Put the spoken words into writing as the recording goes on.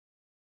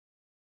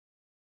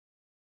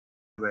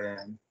ba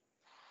yan?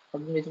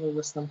 Pag may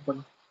lumabas ng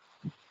puno.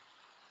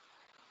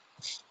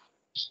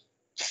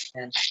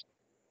 Yan.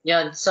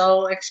 Yan.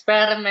 So,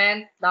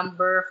 experiment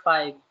number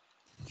 5.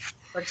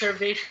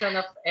 Conservation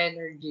of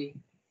energy.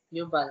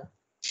 Yubal.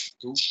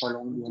 Ito,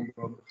 palang yung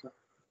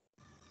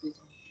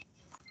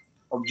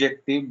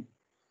objective.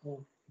 1.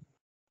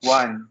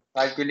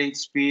 Calculate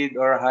speed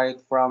or height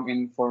from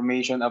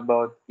information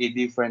about a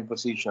different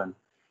position.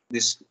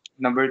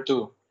 Number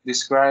 2.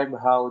 Describe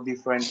how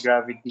different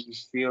gravity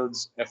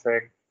fields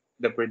affect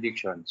the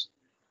predictions.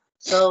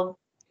 So,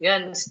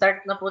 yan.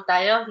 Start na po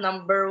tayo.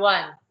 Number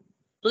 1.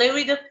 Play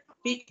with the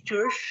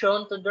pictures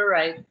shown to the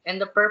right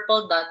and the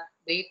purple dot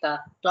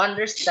data to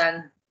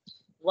understand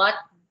what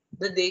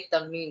the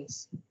data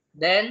means.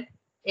 Then,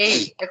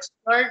 A.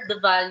 Explore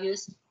the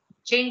values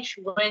change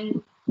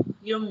when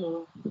you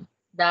move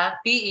the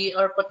PE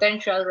or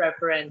potential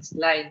reference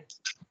line.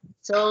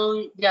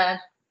 So,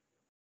 yan.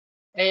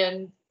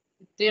 Ayun.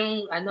 Ito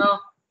yung,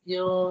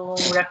 yung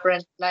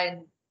reference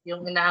line.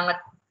 Yung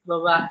inaangat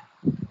baba.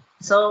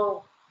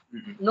 So,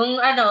 nung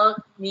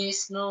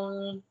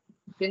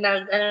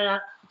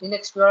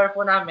in-explore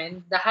po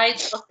namin, the height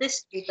of the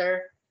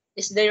skater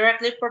is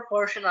directly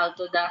proportional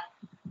to the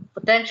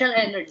potential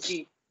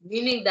energy.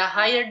 Meaning, the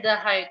higher the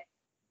height,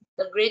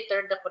 the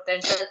greater the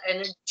potential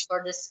energy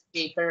for the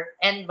skater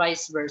and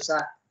vice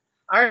versa.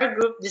 Our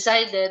group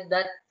decided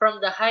that from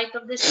the height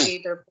of the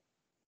skater,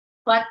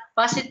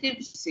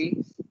 positive 6,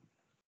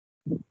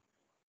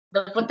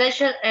 the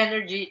potential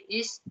energy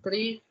is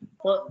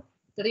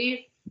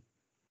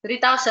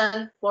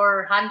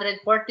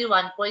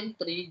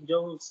 3,441.3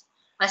 joules.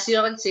 As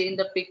you can see in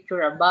the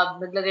picture above,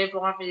 naglagay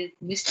po kami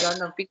list down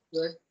ng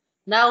picture.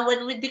 Now,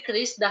 when we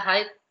decrease the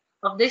height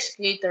of the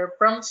skater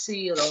from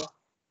 0,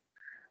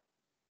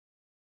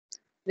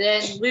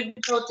 then we've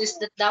noticed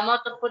that the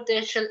amount of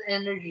potential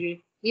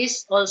energy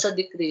is also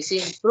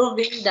decreasing,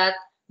 proving that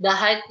the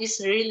height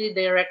is really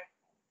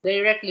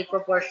directly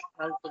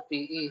proportional to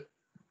PE.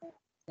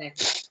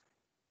 Next.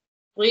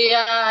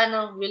 Kuya,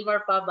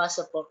 Wilmar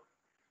Pabasa po.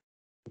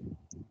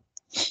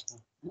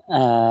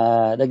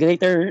 The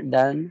greater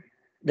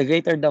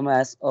the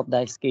mass of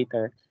the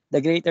skater,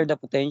 the greater the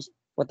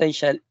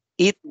potential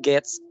it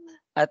gets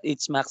at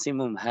its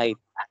maximum height.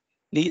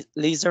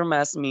 Lesser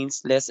mass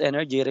means less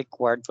energy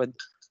required for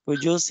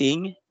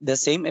producing the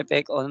same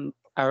effect on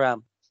a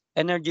ramp.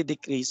 Energy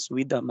decrease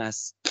with the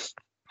mass.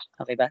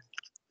 Okay ba?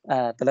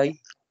 Tuloy?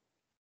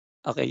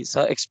 Okay,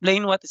 so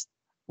explain what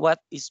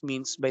is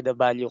means by the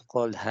value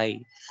called high.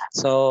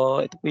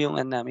 So ito po yung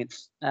namin.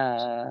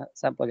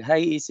 Sample,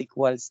 high is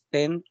equals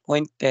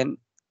 10.10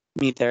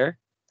 meter.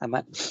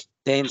 Tama?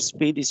 Then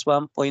speed is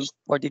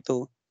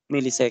 1.42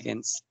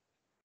 milliseconds.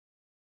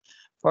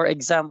 For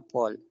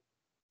example,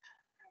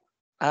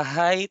 a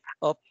height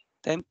of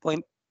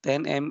 10.10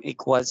 m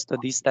equals to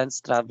distance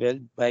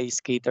traveled by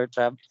skater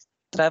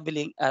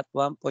traveling at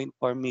 1.4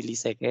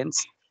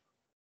 milliseconds.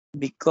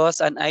 Because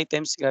an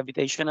item's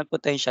gravitational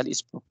potential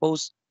is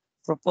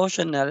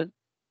proportional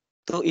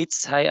to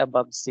its height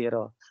above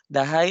 0.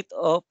 The height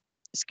of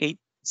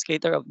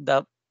skater of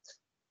the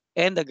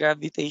and the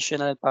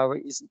gravitational power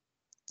is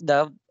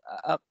the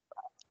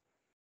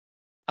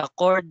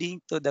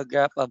according to the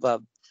graph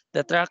above.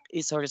 The track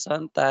is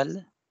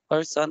horizontally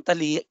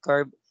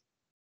curved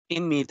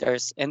in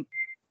meters, and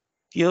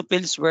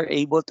pupils were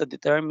able to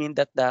determine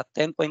that the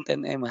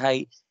 10.10 m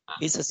high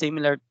is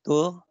similar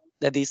to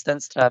the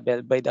distance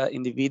traveled by the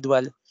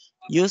individual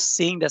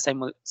using the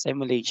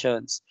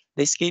simulations.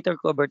 The skater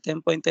covered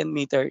 10.10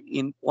 meter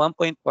in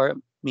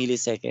 1.4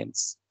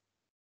 milliseconds.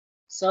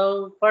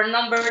 So, for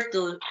number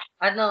 2,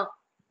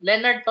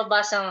 Leonard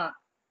Pabasa nga.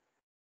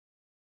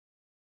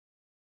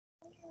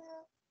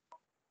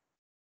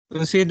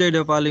 Consider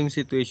the following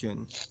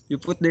situation. You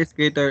put the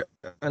skater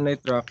on a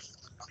track,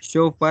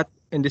 show path,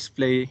 and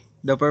display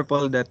the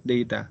purple dot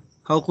data.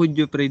 How could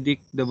you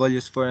predict the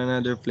values for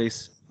another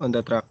place on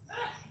the track?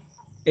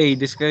 A.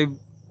 Describe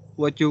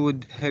what you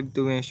would have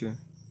to measure.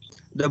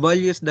 The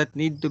values that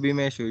need to be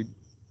measured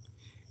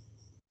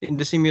in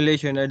the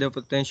simulation are the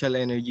potential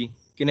energy,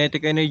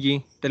 kinetic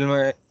energy,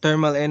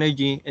 thermal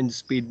energy, and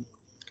speed.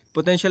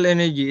 Potential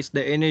energy is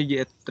the energy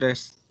at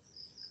rest.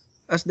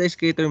 As the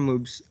skater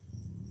moves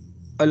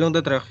along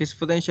the track, his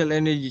potential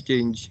energy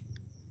change.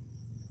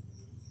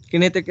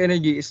 Kinetic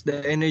energy is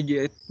the energy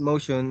at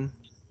motion,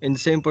 and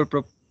same for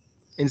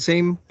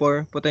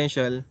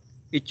potential.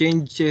 It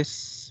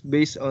changes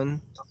based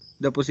on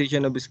the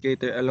position of the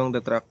skater along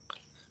the track.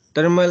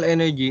 Thermal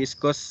energy is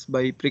caused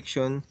by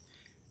friction,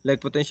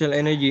 like potential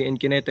energy and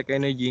kinetic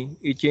energy.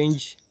 It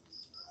change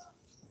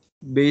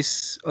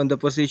based on the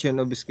position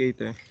of the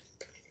skater.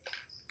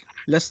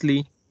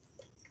 Lastly,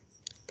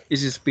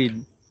 is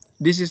speed.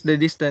 This is the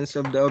distance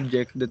of the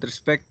object with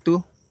respect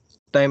to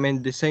time,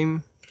 and the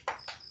same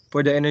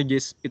for the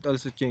energies, it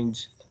also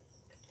changes.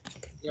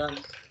 Yan.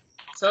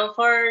 So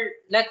for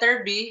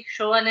letter B,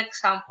 show an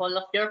example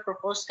of your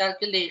proposed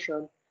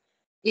calculation.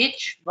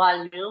 Each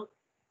value,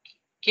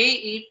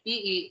 KE,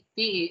 PE,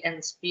 TE,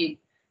 and speed.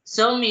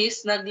 So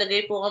Miss,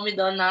 naglagay po kami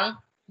doon ng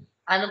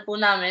ano po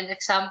namin,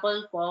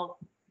 example po,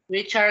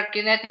 which our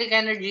kinetic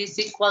energy is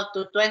equal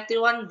to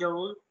 21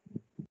 joule,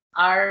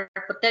 our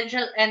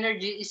potential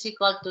energy is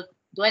equal to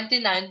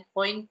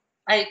 29,915.5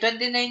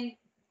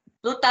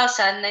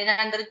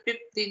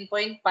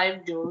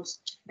 joules,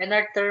 and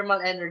our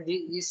thermal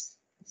energy is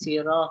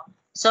 0.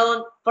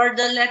 So for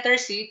the letter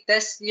C,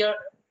 test your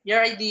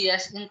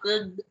ideas,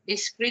 include a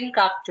screen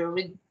capture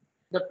with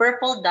the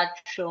purple dot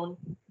shown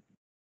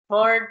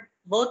for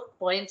both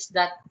points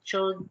that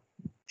shows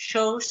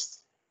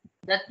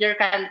that your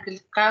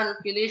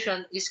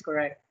calculation is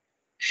correct.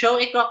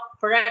 Show a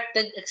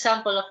corrected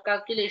example of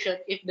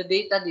calculation if the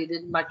data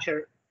didn't match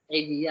your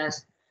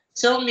ideas.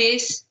 So,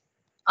 Miss,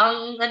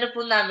 ang ano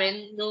po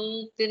namin,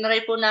 nung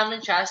tinry po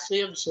namin siya, as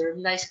we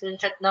observed,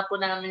 na-screenshot na po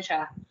namin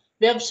siya,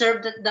 we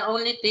observed that the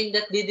only thing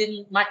that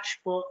didn't match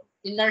po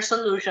in our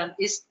solution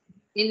is,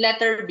 in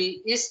letter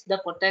B, is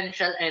the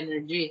potential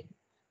energy.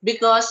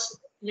 Because,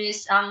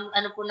 Miss, ang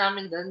ano po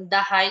namin doon, the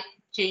height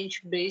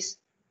change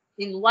based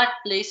in what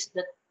place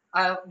that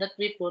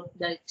we put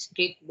the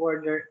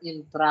skateboarder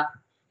in track.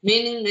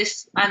 Meaning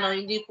is,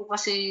 hindi po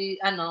kasi,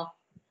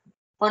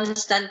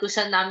 constant kung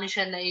saan namin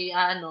siya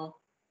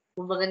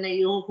kumbaga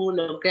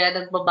naiuhulog. Kaya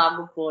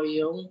nagbabago po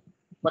yung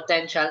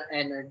potential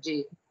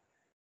energy.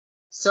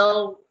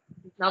 So,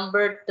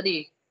 number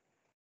 3.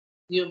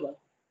 You ba?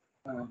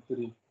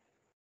 3.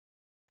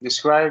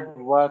 Describe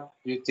what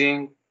you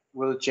think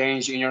will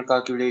change in your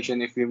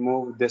calculation if you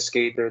move the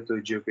skater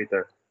to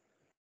Jupiter.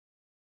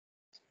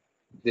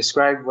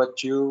 Describe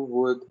what you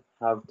would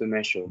have to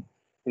measure.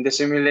 In the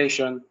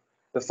simulation,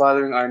 the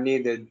following are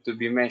needed to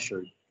be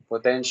measured: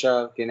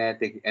 potential,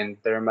 kinetic,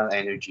 and thermal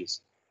energies,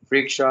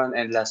 friction,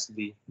 and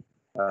lastly,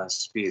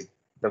 speed.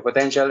 The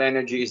potential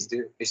energy is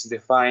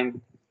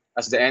defined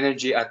as the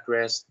energy at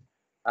rest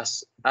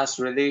as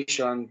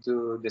relation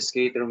to the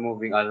skater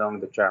moving along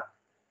the track.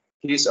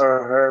 His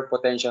or her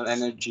potential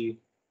energy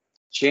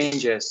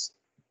changes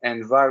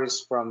and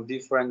varies from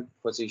different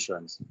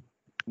positions.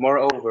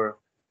 Moreover,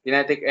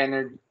 kinetic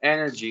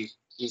energy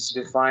is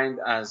defined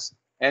as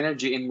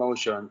energy in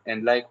motion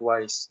and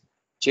likewise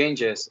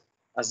changes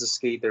as the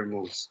skater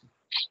moves.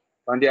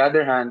 On the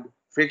other hand,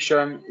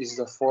 friction is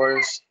the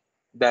force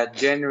that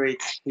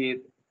generates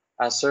heat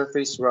as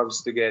surface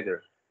rubs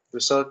together,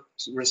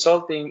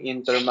 resulting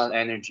in thermal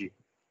energy,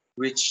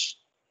 which,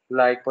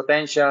 like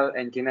potential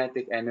and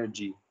kinetic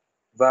energy,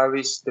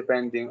 varies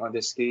depending on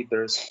the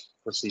skater's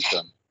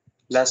position.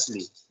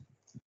 Lastly,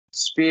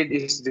 speed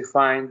is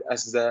defined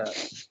as the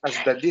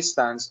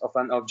distance of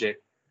an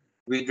object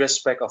with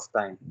respect of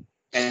time,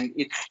 and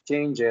it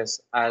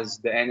changes as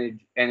the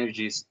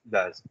energies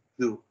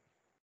do.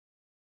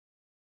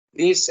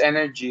 These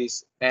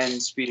energies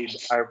and speed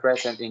are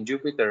present in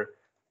Jupiter,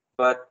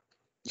 but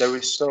the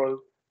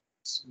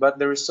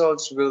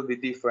results will be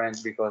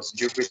different because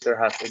Jupiter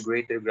has a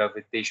greater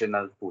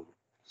gravitational pull.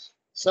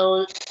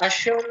 So, as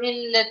shown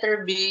in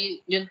letter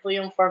B, yun po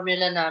yung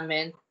formula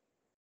namin.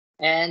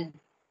 And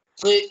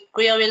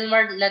Kuya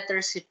Wilmar,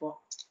 letter C po.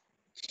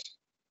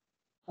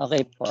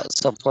 Okay po.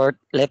 So for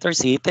letter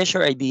C, test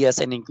your ideas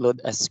and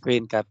include a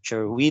screen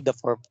capture with the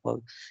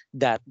purple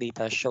dot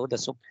data show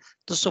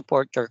to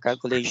support your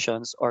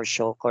calculations or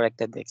show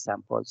corrected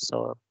examples.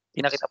 So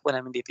pinakita po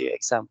namin dito yung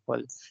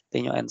example.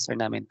 Then yung answer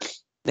namin.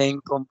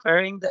 Then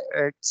comparing the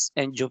Earth's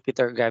and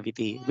Jupiter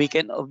gravity, we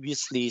can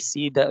obviously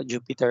see the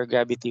Jupiter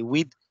gravity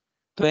with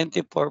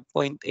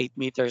 24.8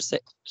 meters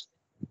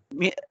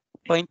 0.8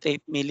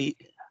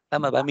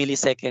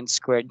 milliseconds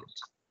squared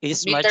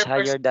is much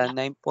higher than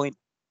 9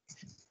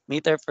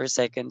 meter per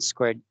second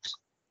squared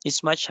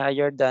is much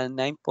higher than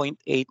 9.8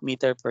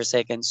 meter per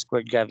second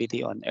squared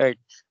gravity on Earth,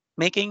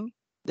 making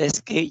the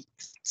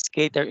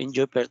skater in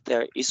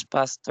Jupiter is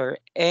faster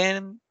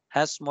and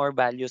has more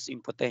values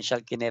in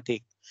potential,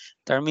 kinetic,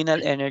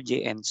 terminal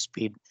energy, and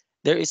speed.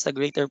 There is a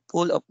greater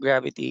pull of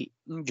gravity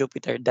in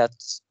Jupiter.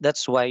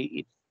 That's why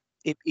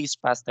it is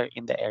faster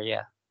in the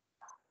area.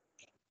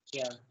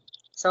 Yeah.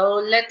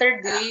 So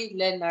letter D,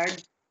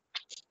 Leonard.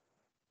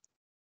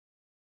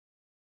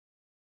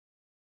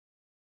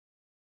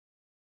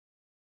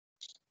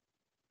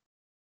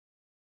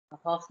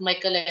 Off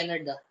mic ka,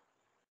 Leonard.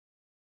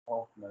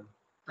 Hoffman.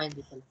 Ay,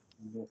 hindi pala.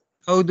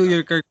 How do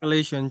your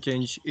calculation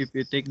change if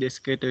you take the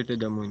skater to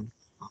the moon?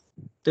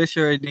 Test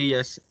your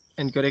ideas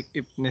and correct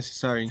if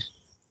necessary.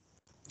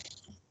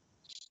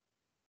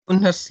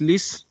 Moon has the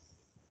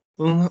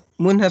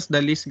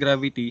least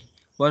gravity,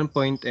 1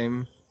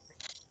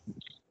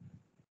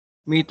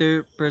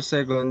 meter per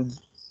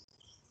second,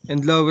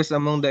 and lowest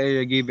among the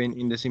area given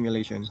in the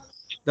simulation.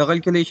 The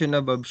calculation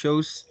above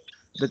shows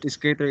that the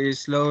skater is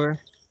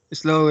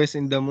slowest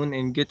in the moon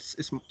and gets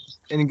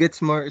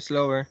more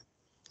slower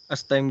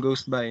as time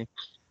goes by.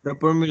 The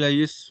formula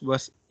used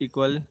was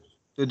equal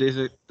to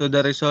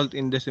the result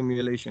in the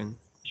simulation.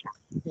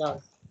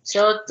 Yeah.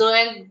 So to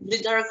end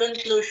with our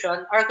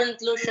conclusion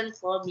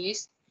for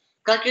is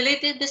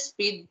calculating the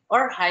speed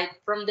or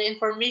height from the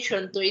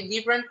information to a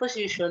different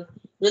position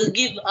will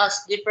give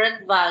us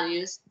different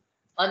values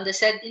on the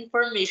said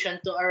information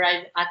to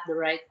arrive at the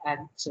right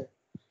answer.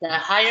 The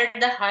higher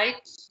the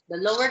height, the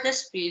lower the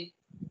speed.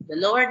 The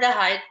lower the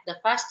height, the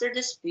faster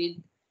the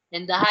speed.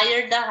 And the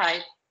higher the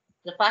height,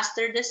 the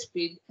faster the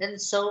speed, and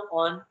so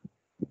on,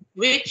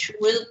 which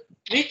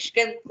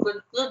can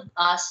conclude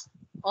us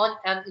on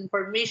an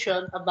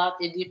information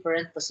about a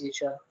different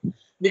position.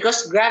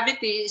 Because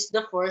gravity is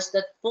the force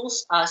that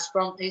pulls us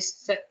from a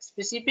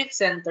specific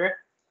center,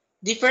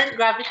 different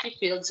gravity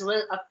fields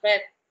will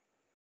affect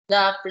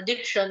the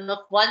prediction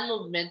of one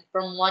movement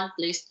from one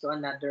place to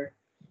another.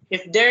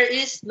 If there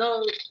is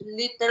no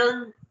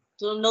little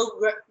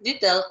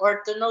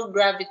or to no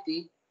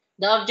gravity,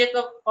 the object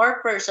of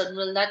or person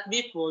will not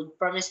be pulled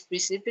from a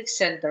specific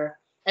center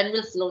and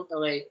will float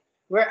away.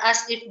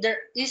 Whereas if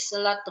there is a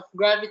lot of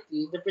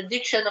gravity, the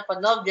prediction of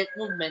an object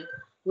movement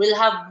will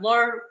have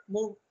more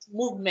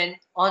movement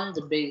on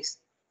the base.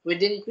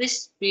 With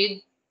increased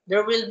speed,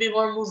 there will be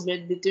more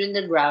movement between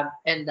the ground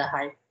and the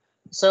height.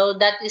 So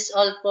that is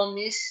all po,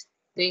 Miss.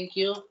 Thank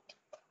you.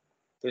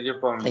 Thank you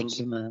po, Thank Miss.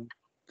 you, ma'am.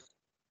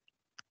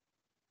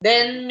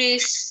 Then,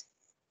 Miss,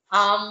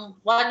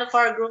 one of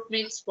our group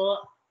mates po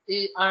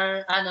is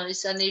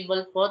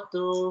unable po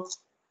to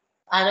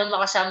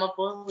makasama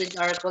po with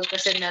our call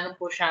kasi meron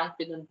po siyang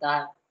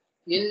pinuntahan.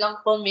 Yun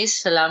lang po, Miss.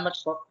 Salamat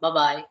po.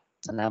 Bye-bye.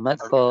 Salamat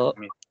Okay, po.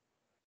 Miss.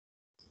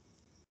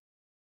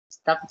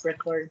 Stop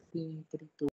recording. 3, 2.